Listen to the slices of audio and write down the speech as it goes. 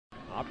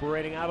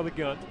operating out of the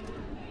gun.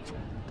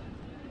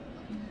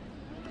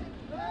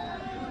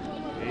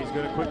 He's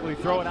going to quickly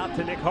throw it out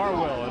to Nick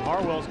Harwell, and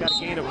Harwell's got a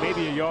gain of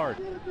maybe a yard.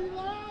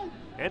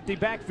 Empty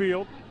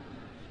backfield.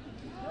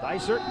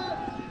 Dysert,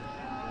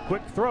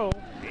 quick throw.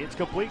 It's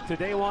complete to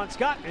Dajuan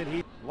Scott, and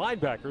he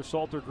linebacker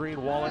Salter,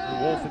 Green, Wallet,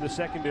 and Wolf in the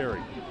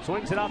secondary.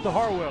 Swings it out to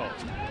Harwell.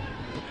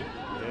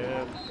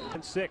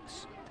 And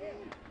 6.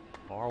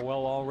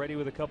 Harwell already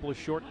with a couple of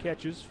short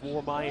catches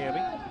for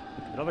Miami.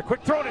 Another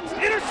quick throw, and it's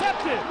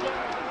intercepted.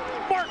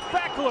 Mark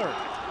Fackler,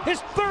 his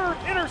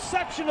 3rd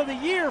interception of the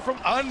year from...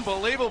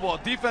 Unbelievable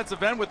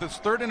defensive end with his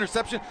 3rd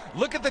interception.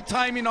 Look at the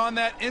timing on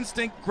that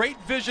instinct.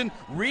 Great vision,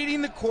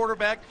 reading the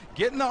quarterback,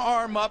 getting the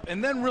arm up,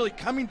 and then really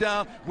coming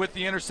down with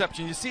the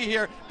interception. You see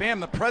here, bam,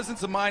 the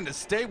presence of mind to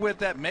stay with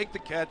that, make the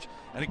catch,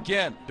 and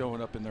again,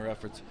 showing up in their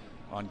efforts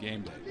on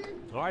game day.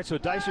 All right, so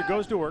Dysert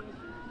goes to work.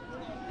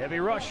 Heavy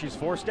rush, he's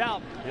forced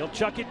out. He'll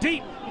chuck it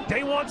deep.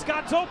 Dajuan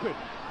Scott's open.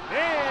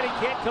 And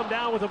he can't come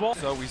down with the ball.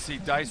 So we see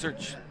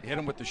Dysert hit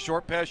him with the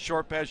short pass,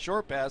 short pass,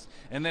 short pass,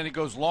 and then he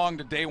goes long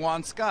to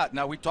Dajuan Scott.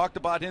 Now we talked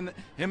about him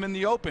in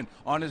the open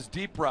on his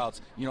deep routes,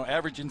 you know,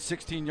 averaging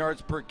 16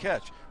 yards per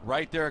catch.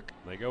 Right there.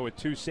 They go with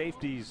 2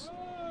 safeties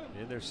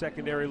in their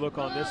secondary look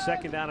on this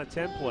 2nd down and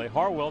 10 play.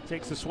 Harwell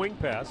takes the swing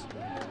pass,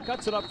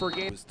 cuts it up for a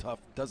gain. It was tough,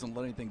 doesn't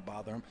let anything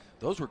bother him.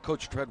 Those were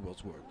Coach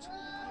Treadwell's words.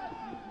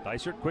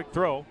 Dysert, quick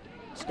throw.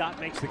 Scott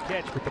makes the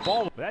catch, but the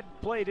ball, that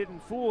play didn't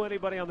fool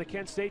anybody on the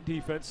Kent State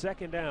defense.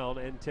 2nd down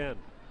and 10.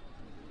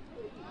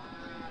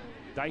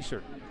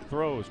 Dysert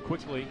throws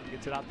quickly,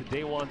 gets it out to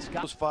Dajuan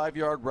Scott. Those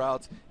 5-yard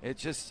routes,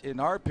 it's just, in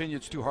our opinion,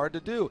 it's too hard to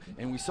do,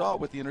 and we saw it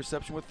with the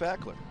interception with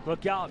Fackler.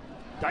 Look out,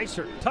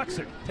 Dysert tucks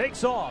it,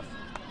 takes off,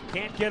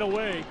 can't get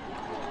away,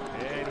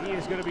 and he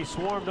is going to be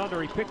swarmed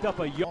under. He picked up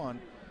a yawn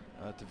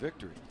to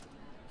victory.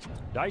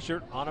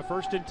 Dysert on a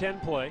 1st and 10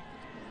 play.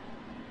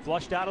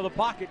 Flushed out of the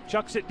pocket,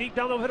 chucks it deep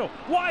down the middle,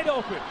 wide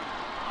open.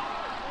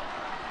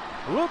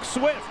 Luke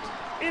Swift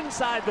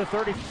inside the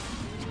 30.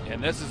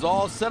 And this is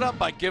all set up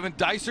by giving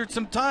Dysert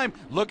some time.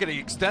 Look at it, he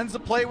extends the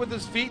play with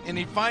his feet, and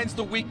he finds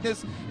the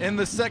weakness in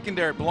the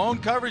secondary. Blown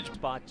coverage.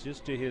 Spot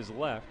just to his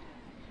left.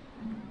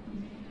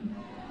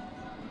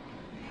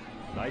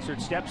 Dysert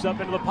steps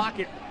up into the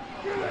pocket.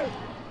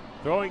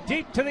 Throwing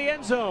deep to the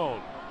end zone.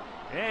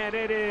 And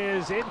it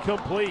is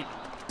incomplete.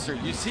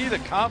 You see the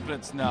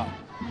confidence now.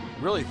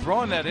 Really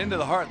throwing that into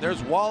the heart.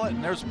 There's Wallet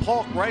and there's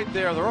Polk right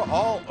there. They're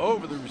all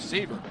over the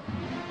receiver.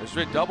 There's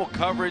really double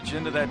coverage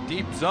into that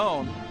deep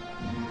zone.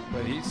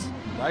 But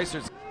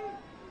Dysert's.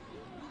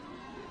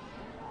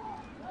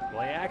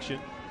 Play action.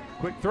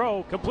 Quick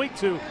throw, complete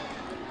to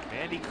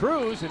Andy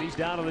Cruz, and he's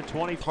down to the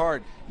 20.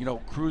 Hard, you know,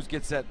 Cruz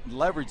gets that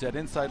leverage, that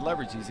inside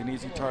leverage. He's an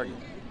easy target.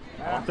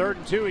 On 3rd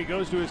and 2, he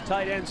goes to his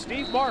tight end,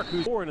 Steve Mark,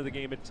 who's 4 into the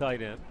game at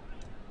tight end.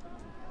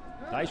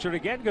 Dysert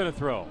again going to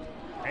throw,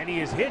 and he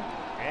is hit,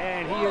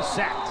 and he is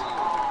sacked.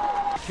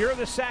 Secure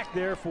the sack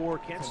there for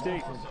Kent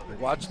State.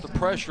 Watch the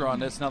pressure on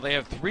this. Now they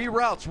have 3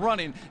 routes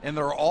running, and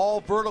they're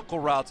all vertical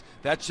routes.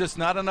 That's just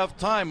not enough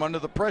time under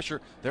the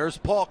pressure. There's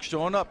Polk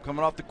showing up,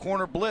 coming off the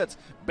corner blitz.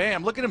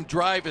 Bam, look at him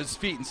drive his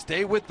feet and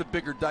stay with the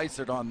bigger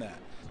Dysert on that.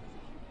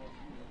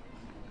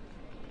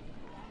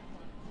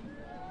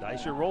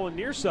 Dysert rolling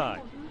near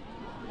side.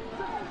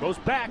 Goes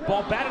back,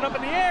 ball batted up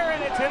in the air,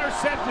 and it's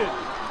intercepted.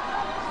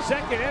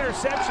 2nd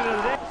interception of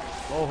the day.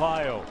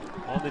 Ohio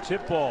on the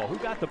tip ball. Who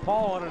got the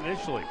ball on it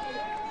initially?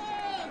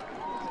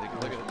 Take a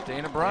look at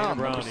Dana Brown,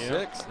 number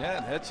 6.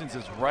 Yeah, and Hitchens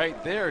is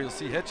right there. You'll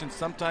see Hitchens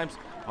sometimes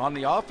on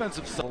the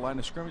offensive side. The line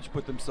of scrimmage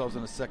put themselves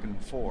in a 2nd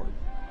and 4.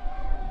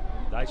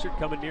 Dysert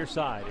coming near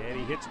side, and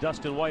he hits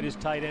Dustin White, his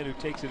tight end, who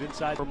takes it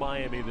inside for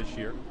Miami this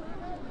year.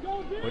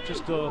 But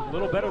just a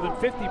little better than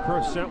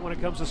 50% when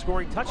it comes to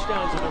scoring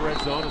touchdowns in the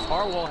red zone, as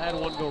Harwell had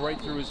one go right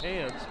through his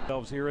hands.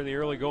 Here in the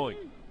early going.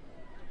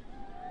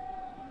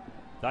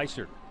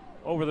 Dysert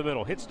over the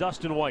middle, hits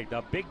Dustin White,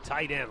 the big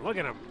tight end. Look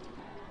at him.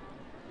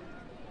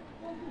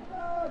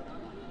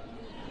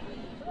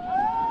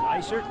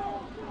 Dysert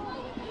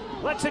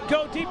lets it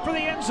go deep for the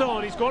end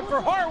zone. He's going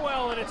for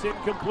Harwell, and it's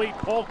incomplete.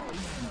 Polk.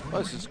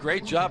 Well, this is a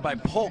great job by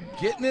Polk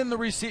getting in the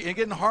receiver and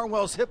getting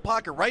Harwell's hip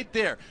pocket right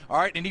there. All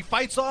right, and he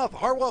fights off.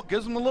 Harwell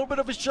gives him a little bit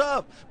of a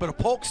shove, but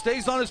Polk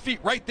stays on his feet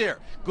right there.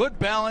 Good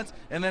balance,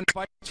 and then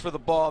fights for the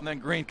ball, and then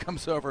Green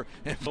comes over.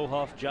 Bill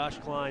Huff, Josh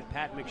Klein,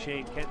 Pat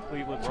McShane, Kent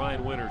Cleveland,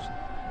 Ryan Winters.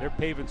 They're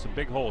paving some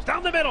big holes.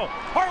 Down the middle,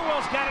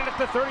 Harwell's got it at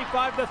the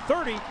 35 to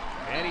 30.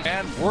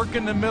 And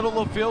working the middle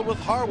of the field with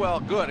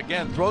Harwell. Good.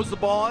 Again, throws the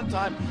ball on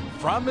time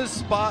from his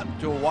spot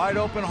to a wide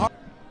open Harwell.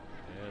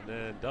 And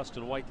then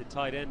Dustin White, the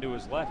tight end, to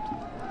his left.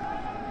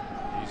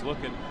 He's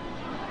looking.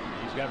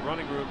 He's got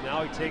running room.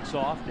 Now he takes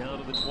off down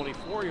to the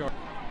 24-yard.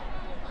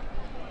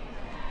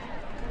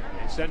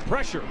 They send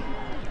pressure.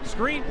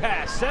 Screen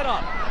pass set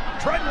up.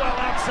 Treadwell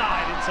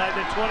inside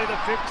the 20 to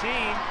 15,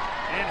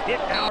 and hit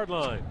yard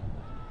line.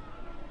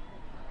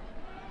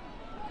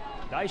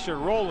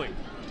 Dysert rolling.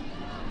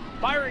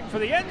 Firing for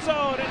the end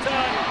zone. It's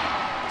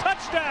a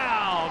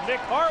touchdown.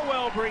 Nick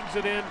Harwell brings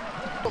it in.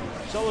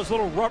 So those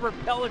little rubber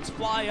pellets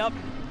fly up.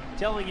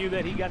 telling you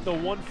that he got the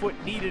 1 foot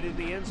needed in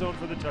the end zone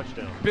for the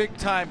touchdown. Big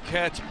time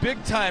catch,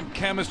 big time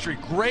chemistry.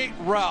 Great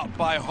route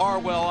by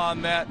Harwell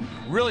on that.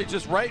 Really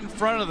just right in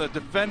front of the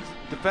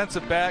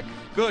defensive back.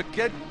 Good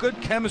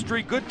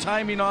chemistry, good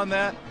timing on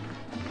that.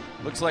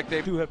 Looks like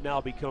they two have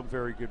now become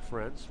very good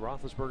friends.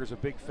 Roethlisberger's a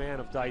big fan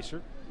of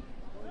Dysert.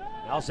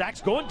 Now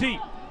Zac's going deep.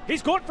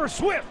 He's going for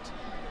Swift,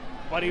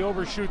 but he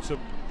overshoots him.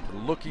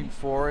 Looking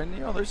for, and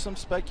you know, there's some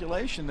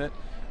speculation that,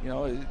 you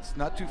know, it's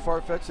not too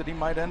far-fetched that he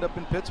might end up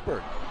in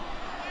Pittsburgh.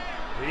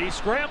 He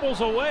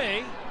scrambles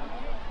away,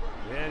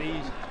 and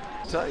he's...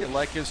 I tell you,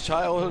 like his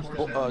childhood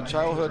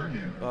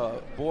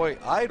boy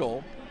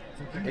idol,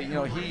 you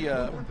know,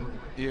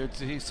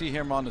 you see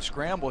him on the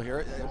scramble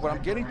here. What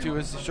I'm getting to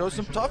is to show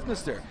some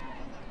toughness there.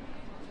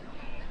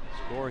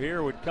 Score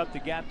here would cut the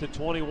gap to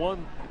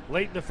 21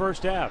 late in the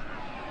first half.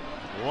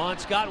 Juan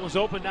Scott was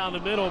open down the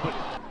middle, but...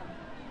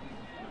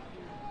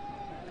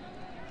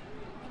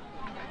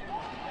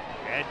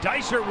 And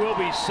Dysert will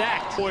be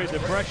sacked. Boy, the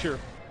pressure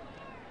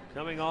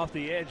coming off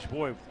the edge.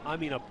 Boy, I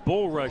mean a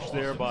bull rush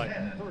there by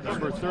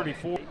number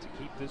 34 to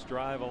keep this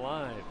drive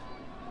alive.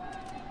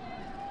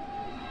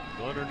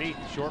 Go underneath,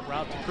 short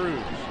route to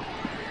Cruz.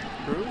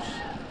 Cruz.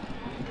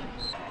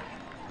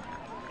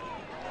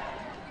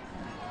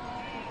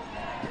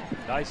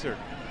 Dysert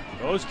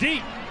goes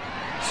deep.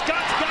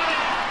 Scott's got it.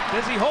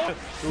 Does he hold it?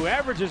 Who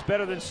averages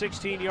better than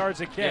 16 yards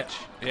a catch.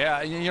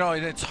 Yeah, you know,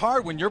 and it's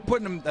hard when you're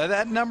putting them,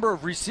 that number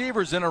of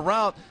receivers in a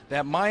route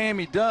that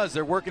Miami does.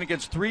 They're working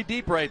against 3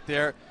 deep right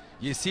there.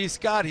 You see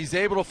Scott, he's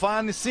able to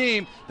find the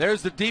seam.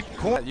 There's the deep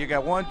corner. You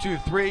got 1, 2,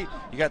 3.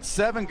 You got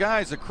 7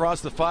 guys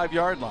across the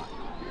 5-yard line.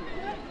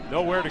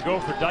 Nowhere to go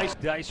for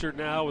Dysert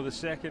now with a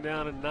 2nd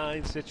down and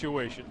 9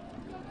 situation.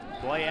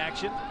 Play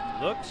action.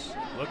 Looks.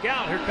 Look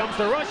out. Here comes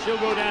the rush. He'll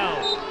go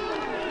down.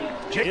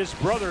 His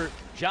brother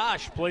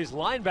Josh plays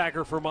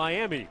linebacker for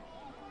Miami.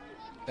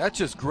 That's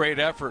just great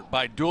effort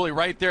by Dooley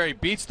right there. He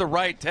beats the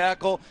right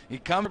tackle. He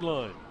comes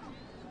line.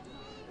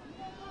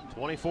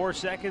 24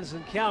 seconds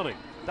and counting.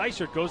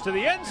 Dysert goes to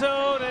the end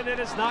zone, and it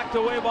is knocked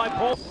away by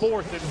Polk.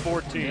 4th and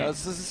 14. Yeah,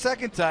 this is the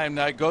 2nd time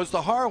now. It goes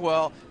to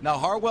Harwell. Now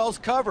Harwell's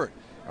covered.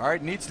 All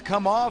right, needs to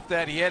come off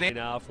that. He had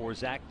now for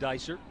Zac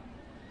Dysert.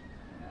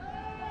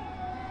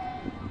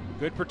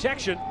 Good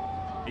protection.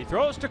 He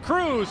throws to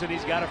Cruz, and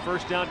he's got a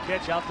 1st down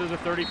catch out to the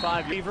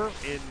 35. Lever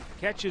in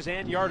catches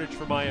and yardage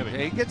for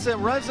Miami. He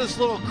runs this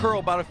little curl,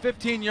 about a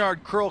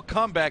 15-yard curl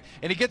comeback,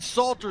 and he gets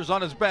Salters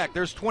on his back.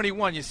 There's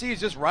 21. You see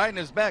he's just riding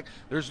his back.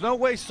 There's no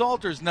way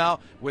Salters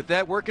now, with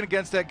that working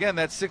against that, again,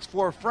 that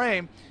 6'4"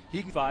 frame.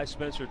 He can 5.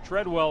 Spencer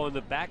Treadwell in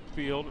the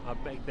backfield.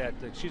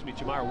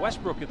 Jamire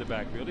Westbrook in the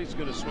backfield. He's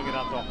going to swing it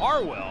out to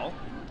Harwell,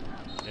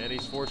 and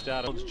he's forced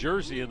out of his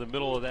jersey in the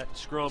middle of that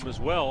scrum as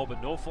well,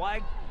 but no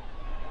flag.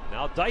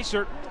 Now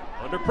Dysert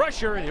under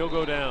pressure, and he'll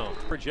go down.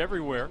 Bridge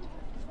everywhere.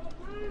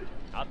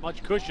 Not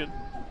much cushion.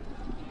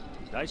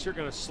 Dysert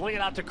going to sling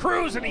it out to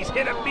Cruz, and he's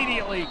hit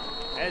immediately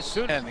as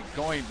soon as... And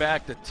going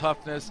back to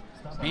toughness,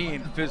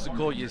 being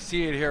physical. You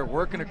see it here,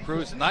 working to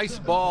Cruz. Nice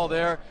ball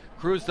there.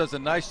 Cruz does a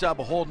nice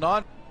job of holding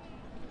on.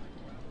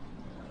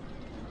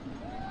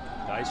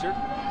 Dysert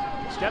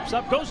steps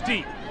up, goes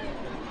deep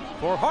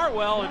for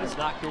Harwell, and it's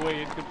knocked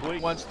away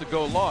incomplete. Wants to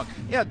go long.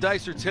 Yeah,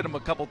 Dysert's hit him a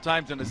couple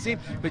times in the seam,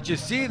 but you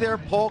see there,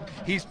 Polk,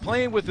 he's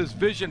playing with his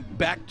vision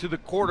back to the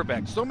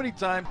quarterback. So many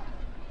times.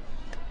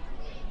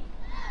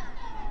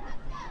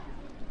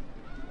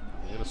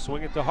 Going to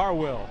swing it to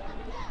Harwell.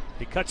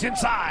 He cuts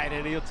inside,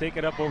 and he'll take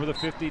it up over the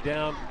 50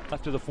 down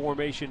left of the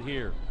formation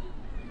here.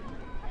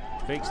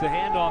 Fakes the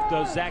handoff,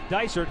 does Zac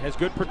Dysert, has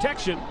good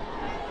protection.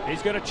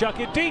 He's going to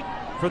chuck it deep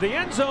for the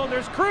end zone.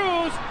 There's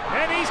Cruz,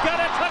 and he's got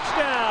a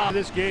touchdown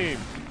this game.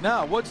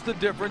 Now, what's the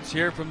difference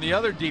here from the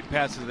other deep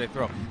passes they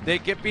throw? They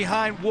get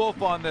behind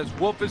Wolf on this.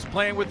 Wolf is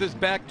playing with his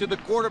back to the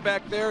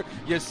quarterback there.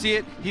 You see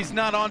it. He's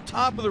not on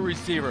top of the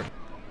receiver.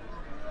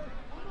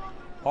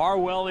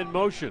 Harwell in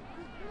motion.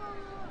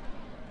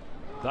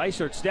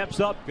 Dysert steps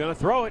up, going to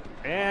throw it,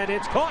 and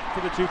it's caught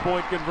for the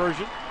 2-point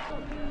conversion.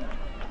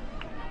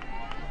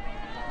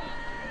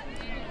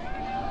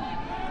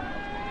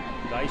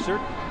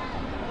 Dysert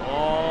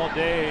all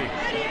day.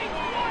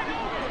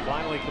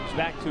 Finally comes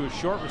back to a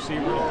short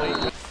receiver.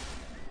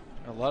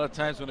 A lot of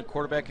times when a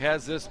quarterback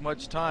has this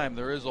much time,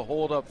 there is a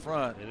hold up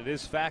front. And it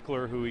is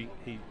Fackler who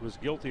he was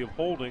guilty of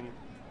holding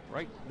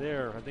right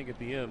there, I think, at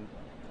the end.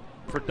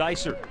 For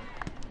Dysert.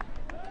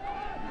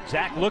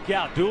 Zac, look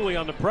out. Dooley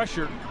on the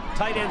pressure.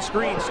 Tight end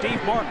screen.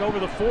 Steve Mark over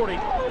the 40.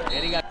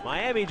 And he got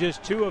Miami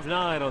just 2 of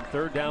 9 on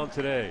 3rd down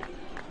today.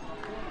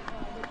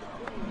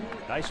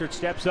 Dysert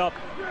steps up,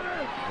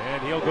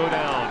 and he'll go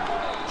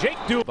down. Jake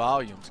Dooley.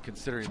 Volumes,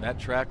 considering that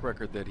track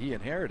record that he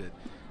inherited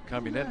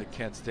coming into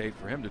Kent State,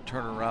 for him to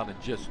turn around in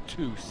just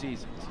 2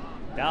 seasons.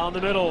 Down the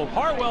middle.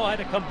 Harwell had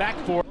to come back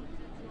for it.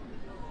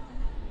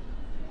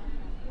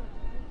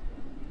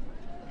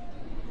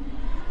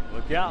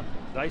 Look out.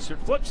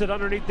 Dysert flips it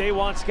underneath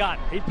Juan Scott.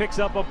 He picks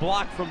up a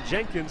block from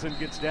Jenkins and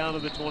gets down to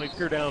the 20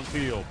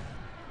 downfield.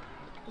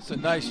 It's a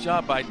nice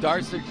job by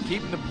Dysert,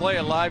 keeping the play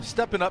alive,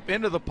 stepping up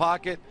into the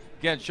pocket,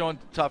 again showing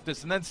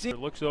toughness, and then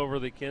looks over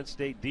the Kent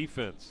State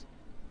defense.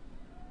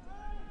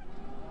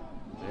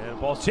 And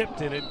ball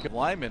tipped in it.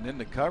 Lyman in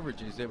the coverage,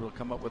 and he's able to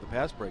come up with a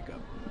pass breakup.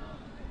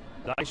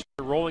 Dysert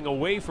rolling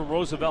away from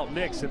Roosevelt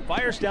Nix and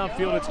fires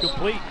downfield. It's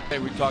complete. Hey,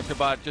 we talked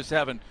about just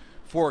having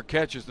 4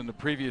 catches in the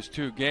previous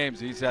 2 games.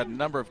 He's had a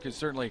number of,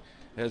 certainly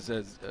has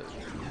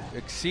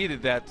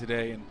exceeded that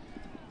today, and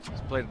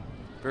he's played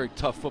a very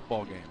tough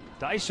football game.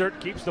 Dysert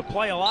keeps the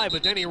play alive,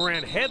 but then he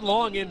ran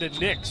headlong into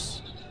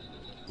Nix.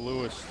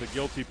 Lewis, the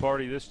guilty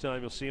party this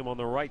time. You'll see him on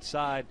the right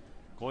side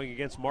going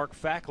against Mark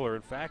Fackler,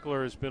 and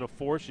Fackler has been a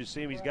force. You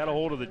see him, he's got a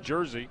hold of the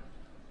jersey,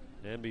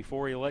 and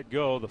before he let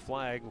go, the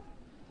flag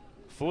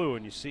flew,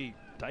 and you see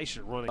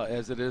Dysert running.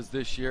 As it is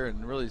this year,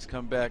 and really he's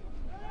come back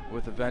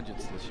with a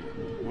vengeance this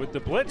year. With the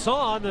blitz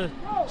on, the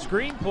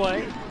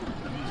screenplay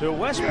to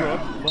Westbrook,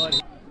 but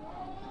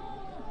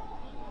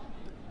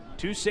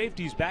 2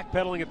 safeties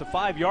backpedaling at the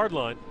 5-yard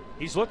line.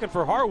 He's looking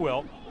for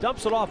Harwell,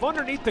 dumps it off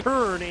underneath the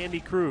turn.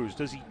 Andy Cruz,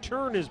 does he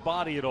turn his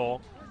body at all?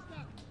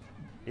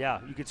 Yeah,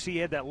 you can see he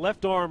had that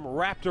left arm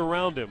wrapped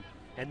around him,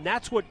 and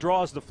that's what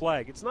draws the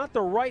flag. It's not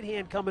the right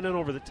hand coming in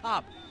over the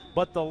top,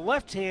 but the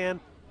left hand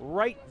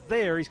right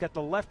there. He's got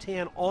the left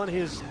hand on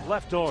his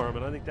left arm,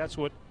 and I think that's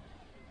what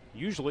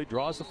usually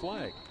draws the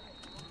flag.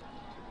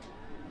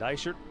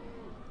 Dysert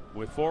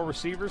with 4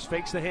 receivers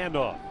fakes the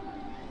handoff.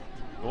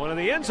 Going to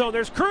the end zone,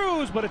 there's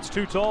Cruz, but it's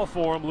too tall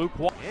for him. Luke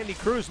Walker. Andy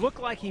Cruz looked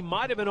like he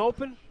might have been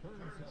open.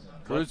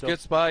 Cruz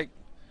gets by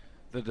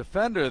the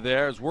defender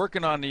there, is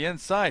working on the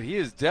inside. He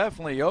is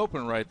definitely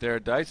open right there.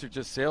 Dysert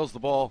just sails the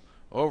ball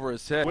over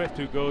his head. Swift,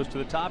 who goes to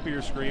the top of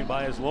your screen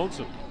by his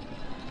lonesome.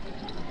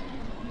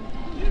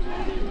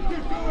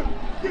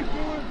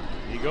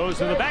 He goes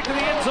to the back of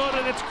the end zone,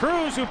 and it's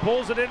Cruz who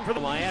pulls it in for the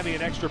Miami.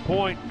 An extra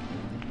point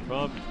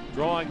from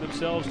drawing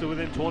themselves to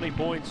within 20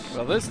 points.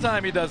 Well, this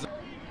time he doesn't.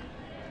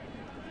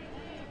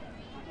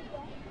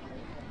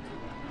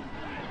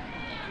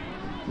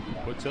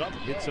 Puts it up,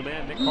 hits a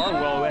man, Nick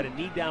Harwell, who had a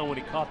knee down when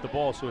he caught the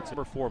ball. So it's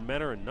number 4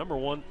 Menor and number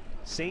 1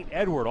 St.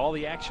 Edward. All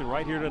the action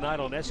right here tonight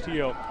on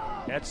STO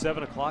at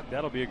 7 o'clock.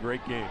 That'll be a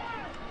great game.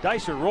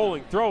 Dysert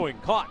rolling, throwing,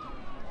 caught.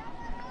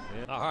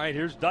 And all right,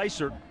 here's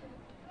Dysert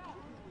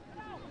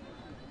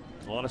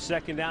on a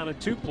 2nd down and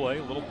 2 play.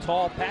 A little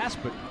tall pass,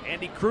 but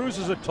Andy Cruz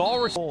is a tall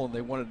receiver. And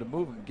they wanted to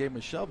move him, gave him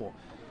a shovel,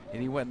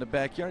 and he went in the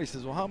backyard. He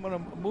says, well, how am I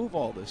going to move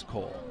all this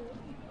coal?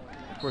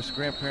 Of course, the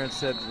grandparents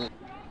said, well,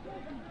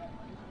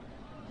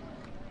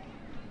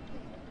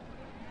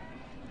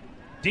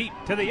 deep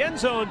to the end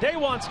zone.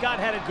 Dajuan Scott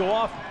had it go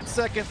off.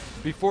 Second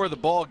before the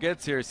ball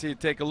gets here. See,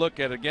 take a look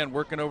at it again,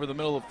 working over the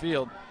middle of the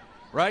field.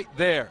 Right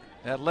there.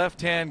 That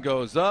left hand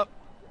goes up,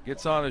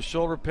 gets on his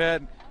shoulder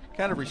pad,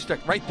 kind of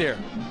restrict right there.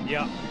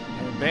 Yeah.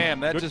 And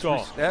bam, that good just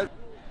call. That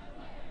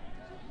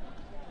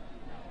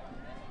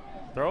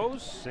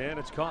throws, and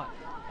it's caught.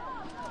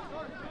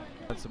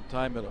 Had some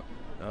time at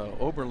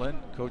Oberlin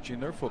coaching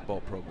their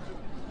football program.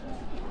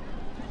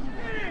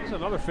 There's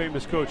another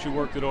famous coach who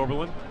worked at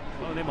Oberlin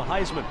by the name of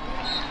Heisman.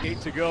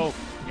 8 to go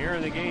here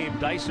in the game.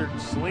 Dysert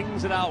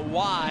slings it out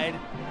wide,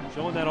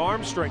 showing that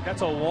arm strength.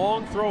 That's a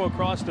long throw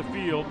across the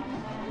field,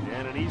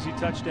 and an easy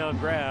touchdown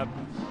grab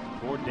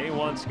for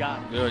Dajuan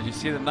Scott. Good. You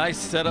see the nice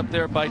setup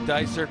there by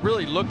Dysert,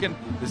 really looking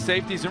the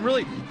safeties and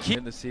really keep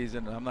in the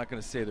season. I'm not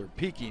going to say they're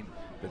peaking,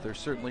 but they're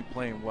certainly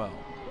playing well.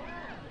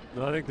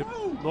 I think the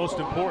most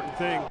important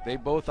thing, they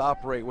both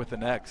operate with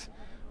an X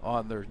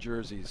on their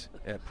jerseys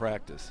at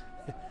practice.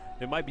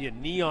 It might be a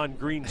neon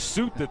green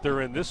suit that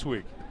they're in this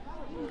week.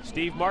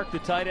 Steve Mark, the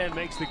tight end,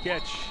 makes the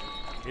catch.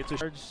 It's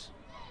a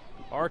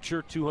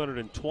Archer,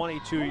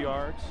 222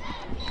 yards.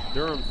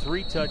 Durham,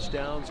 3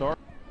 touchdowns.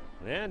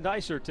 And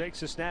Dysert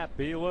takes a snap.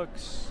 He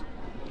looks.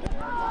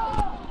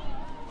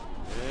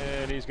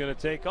 And he's going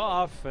to take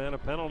off, and a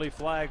penalty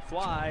flag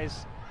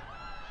flies.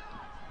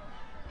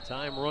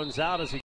 Time runs out as he